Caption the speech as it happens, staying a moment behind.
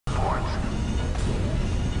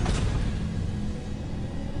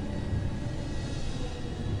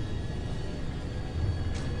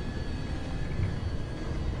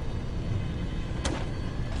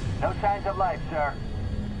No signs of life, sir.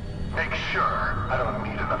 Make sure I don't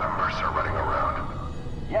need another Mercer running around.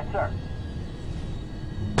 Yes, sir.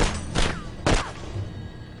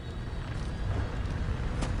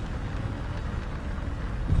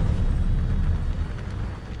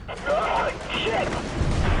 Oh, shit!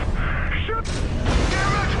 Shit!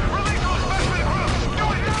 Damn it! Release those specimen groups! Do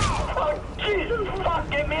it now! Oh, Jesus, fuck,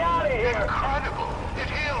 get me out of here! Incredible! It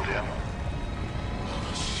healed him.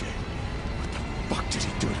 Oh, shit. What the fuck did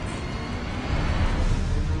he do to me?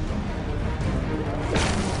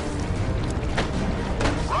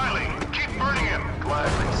 Riley, keep burning him!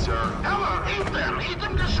 Gladly, sir. Heller, eat them! Eat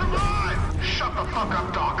them to survive! Shut the fuck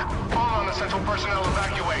up, Doc. All non-essential personnel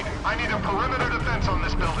evacuate. I need a perimeter defense on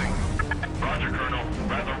this building. Roger, Colonel.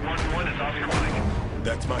 Rattler 1-1 is Oscar Mike.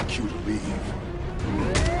 That's my cue to leave.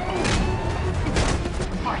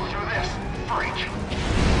 Fight through this, freak!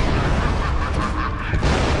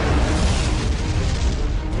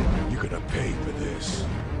 You're gonna pay for this.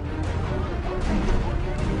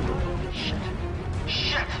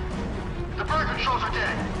 Shit! The bird controls are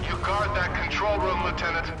dead. You guard that control room,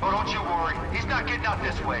 Lieutenant. Oh, don't you worry. He's not getting out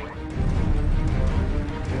this way.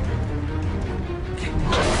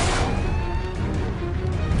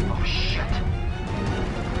 Oh, shit.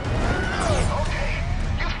 Okay.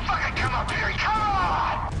 You fucking come up here. Come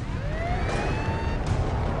on!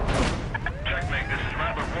 Checkmate, this is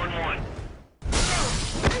Rattler 1-1.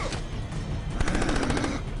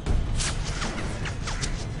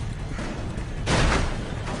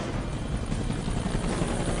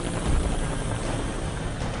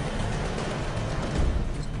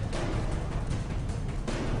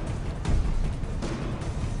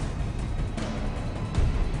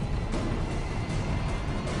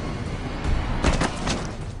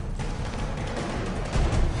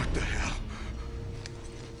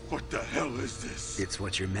 What the hell is this? It's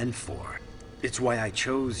what you're meant for. It's why I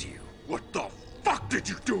chose you. What the fuck did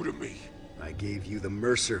you do to me? I gave you the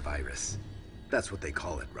Mercer virus. That's what they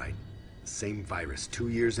call it, right? The same virus 2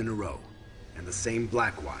 years in a row. And the same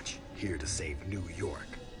Blackwatch, here to save New York.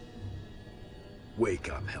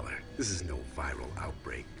 Wake up, Heller. This is no viral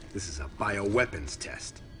outbreak. This is a bioweapons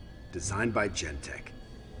test. Designed by Gentek.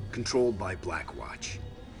 Controlled by Blackwatch.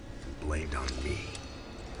 And blamed on me.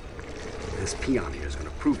 This peon here is gonna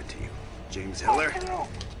prove it to you. James Heller,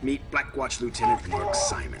 meet Blackwatch Lieutenant Mark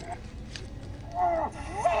Simon.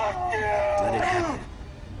 Let it happen.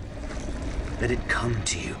 Let it come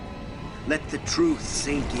to you. Let the truth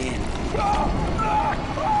sink in.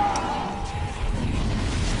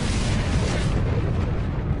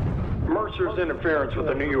 Mercer's interference with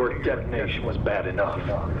the New York detonation was bad enough.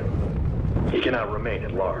 He cannot remain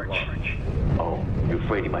at large. Oh, you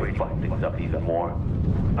afraid he might fuck things up even more?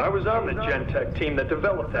 I was on the Gentek team that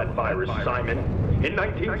developed that virus, Simon, in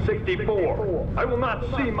 1964. I will not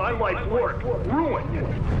see my life's work ruined.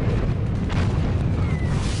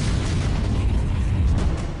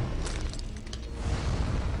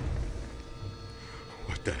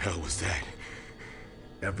 What the hell was that?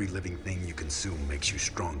 Every living thing you consume makes you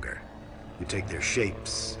stronger. You take their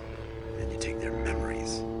shapes, and you take their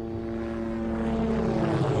memories.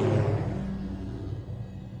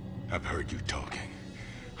 I've heard you talking.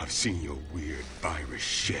 I've seen your weird virus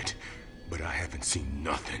shit, but I haven't seen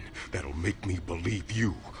nothing that'll make me believe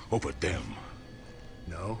you over them.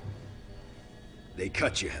 No? They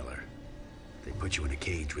cut you, Heller. They put you in a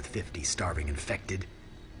cage with 50 starving infected,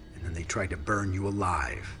 and then they tried to burn you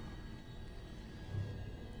alive.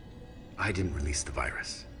 I didn't release the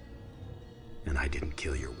virus. And I didn't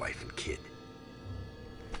kill your wife and kid.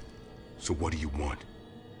 So what do you want?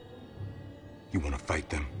 You want to fight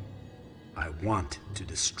them? I want to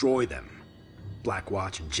destroy them.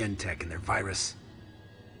 Blackwatch and Gentek and their virus.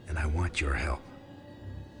 And I want your help.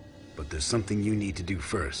 But there's something you need to do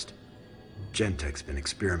first. Gentek's been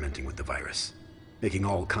experimenting with the virus, making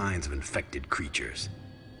all kinds of infected creatures.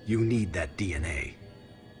 You need that DNA.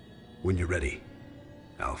 When you're ready,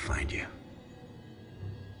 I'll find you.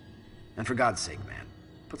 And for God's sake, man,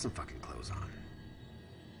 put some fucking clothes on.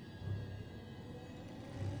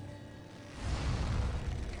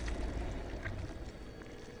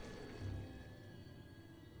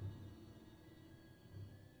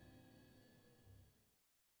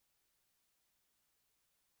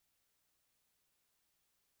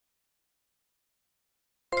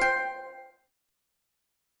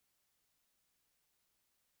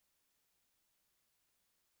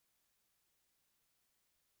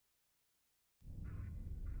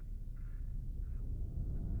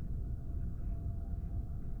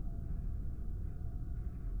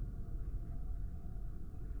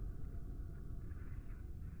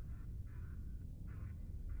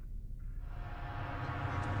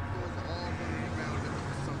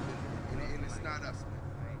 not us,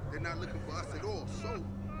 man. They're not looking for us at all, so...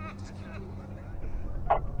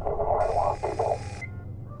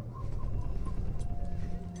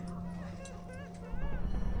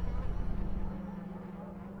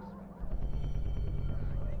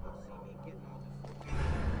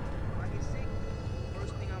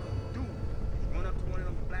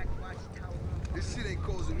 This shit ain't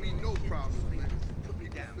causing me no problems, man.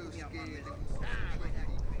 People feel scared.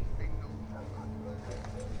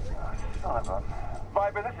 Son of a...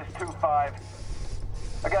 Viper, this is 2-5.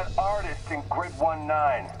 I got artists in grid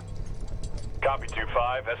 1-9. Copy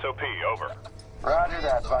 2-5, SOP, over. Roger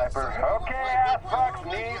that, Viper. Okay, ass fucks,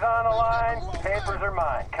 knees on the line. Papers are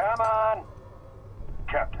mine. Come on.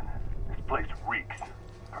 Captain, this place reeks.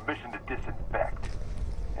 Permission to disinfect.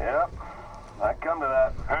 Yep, I come to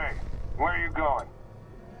that. Hey, where are you going?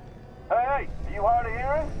 Hey, are you hard of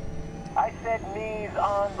hearing? I said knees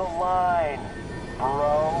on the line,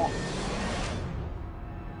 bro.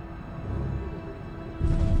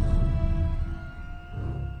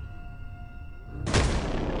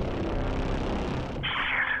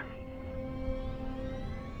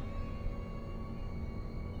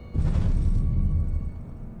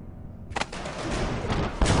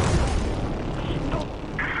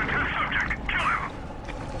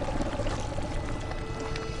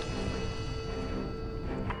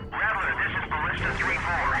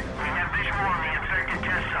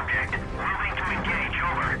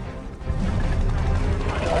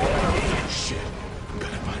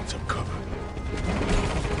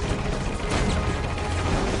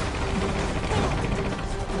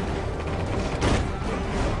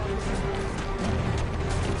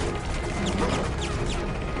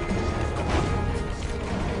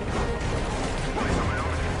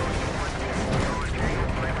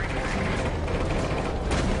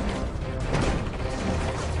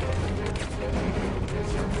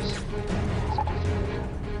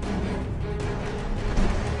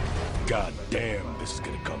 God damn, this is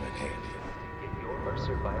gonna come in handy. Get your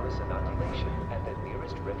Mercer virus inoculation at the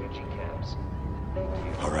nearest refugee camps. Thank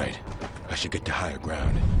you. All right, I should get to higher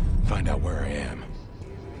ground. Find out where I am.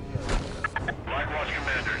 Blackwatch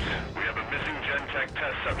commanders, we have a missing Gen-Tech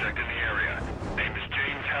test subject in the area. Name is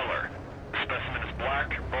James Heller. Specimen is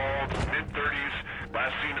black, bald, mid-30s,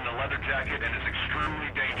 last seen in a leather jacket, and is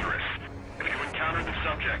extremely dangerous. If you encounter the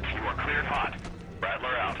subject, you are cleared hot.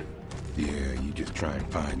 Rattler out. Yeah, you just try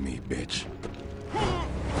and find me, bitch.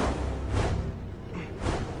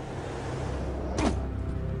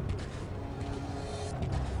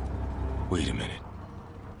 Wait a minute.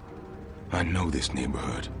 I know this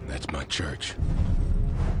neighborhood. That's my church.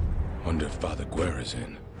 Wonder if Father Guerra's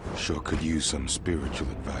in. Sure could use some spiritual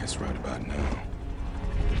advice right about now.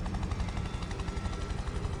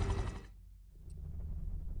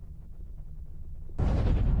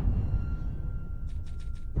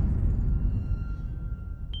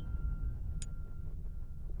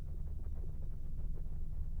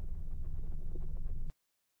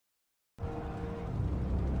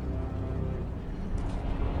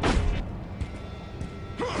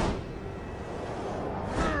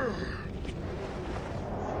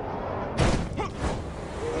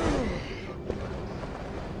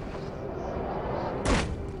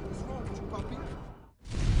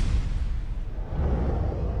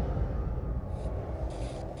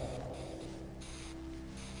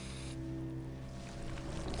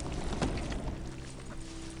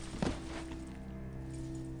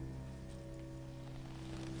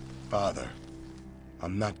 Father,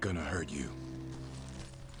 I'm not gonna hurt you.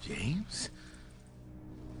 James?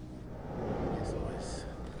 Yes, Louis.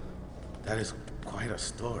 That is quite a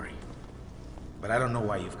story. But I don't know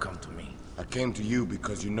why you've come to me. I came to you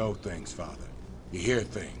because you know things, Father. You hear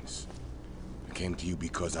things. I came to you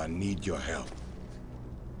because I need your help.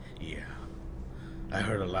 Yeah. I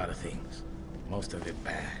heard a lot of things. Most of it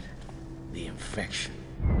bad. The infection.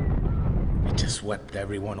 It just swept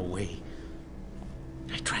everyone away.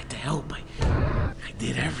 I tried to help. I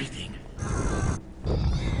did everything.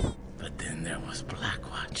 But then there was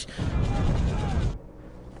Blackwatch.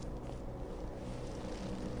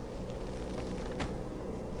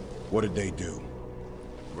 What did they do?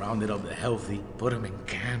 Rounded up the healthy, put them in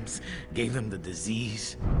camps, gave them the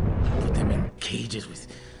disease, put them in cages with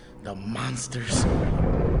the monsters.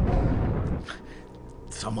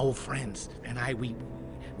 Some old friends and I, we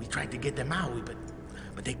tried to get them out,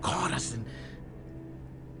 but they caught us and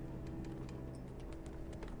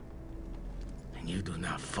you do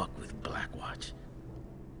not fuck with Blackwatch.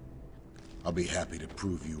 I'll be happy to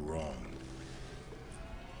prove you wrong.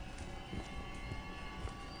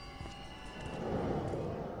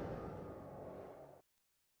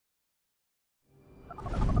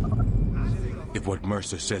 If what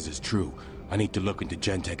Mercer says is true, I need to look into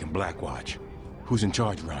Gentek and Blackwatch. Who's in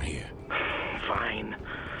charge around here? Fine.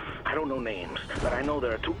 I don't know names, but I know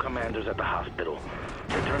there are 2 commanders at the hospital.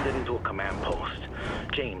 They turned it into a command post.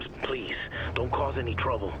 James, please, don't cause any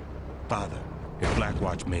trouble. Father, if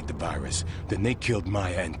Blackwatch made the virus, then they killed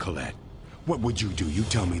Maya and Colette. What would you do? You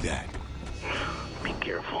tell me that. Be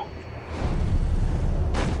careful.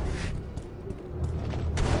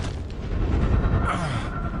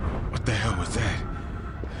 What the hell was that?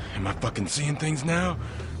 Am I fucking seeing things now?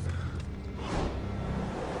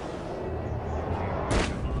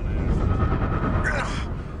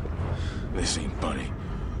 This ain't funny.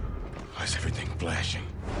 Why is everything flashing?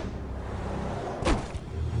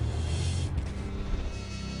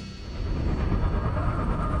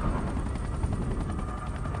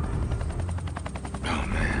 Oh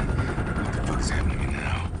man, what the fuck's happening to me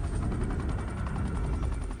now?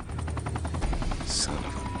 Son of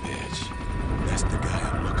a bitch. That's the guy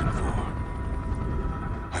I'm looking for.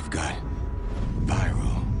 I've got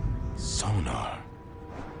viral sonar.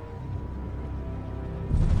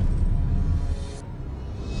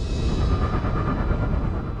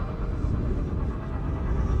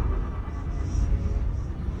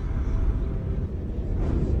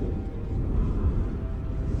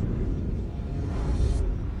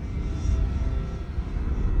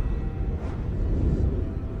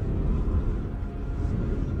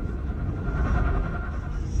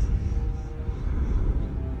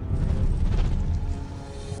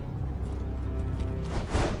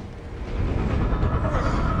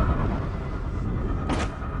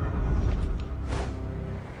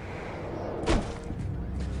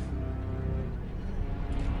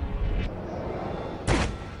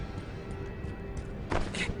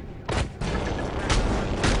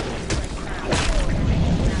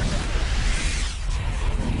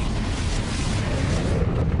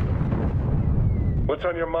 What's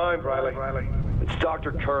on your mind, Riley? It's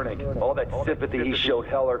Dr. Koenig. All that sympathy he showed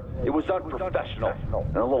Heller, it was unprofessional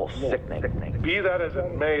and a little sickening. Be that as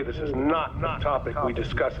it may, this is not the topic we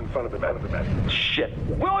discuss in front of the men. Shit.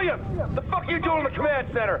 William! The fuck are you doing in the command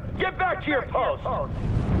center? Get back to your post!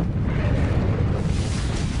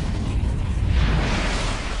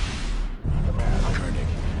 Koenig,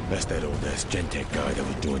 that's that old-ass Gentek guy that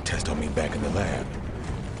was doing tests on me back in the lab.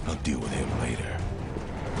 I'll deal with him later.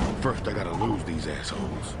 First, I gotta lose these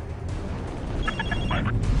assholes.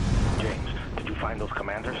 James, did you find those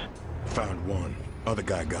commanders? Found one. Other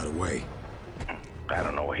guy got away. I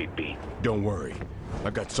don't know where he'd be. Don't worry.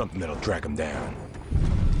 I got something that'll track him down.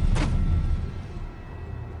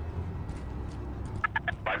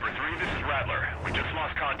 Viper 3, this is Rattler. We just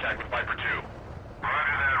lost contact with Viper 2.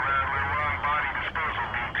 Roger that, Rattler. We're on body disposal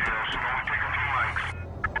details. Should only take a few mics.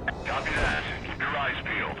 Copy that. Keep your eyes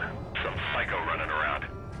peeled. Some psycho running around.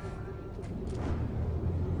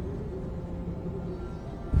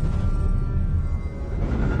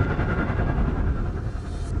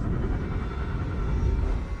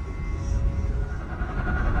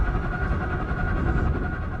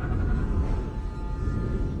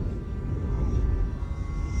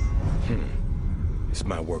 This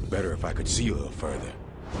might work better if I could see a little further.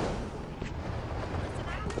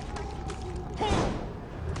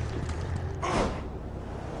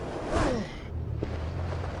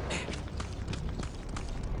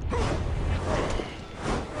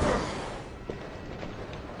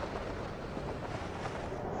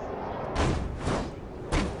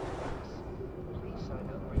 Please sign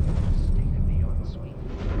up for your state-of-the-art suite.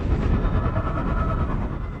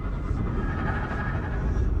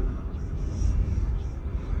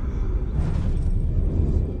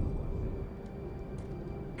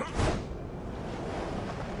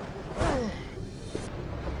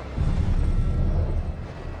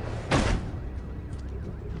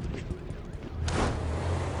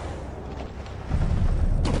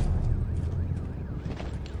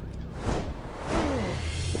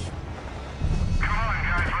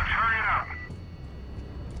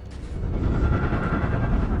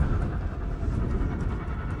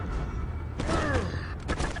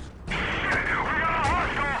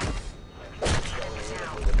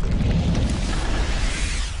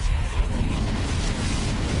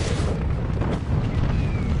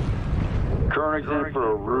 Koenig's in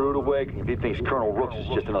for a rude awakening if he thinks Colonel Rooks is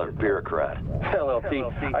just another bureaucrat. Hell, LT,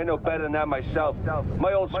 I know better than that myself.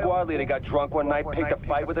 My old squad leader got drunk one night, picked a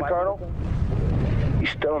fight with the Colonel. He's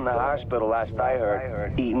still in the hospital, last I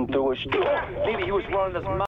heard, eating through his... Maybe he was running his mouth.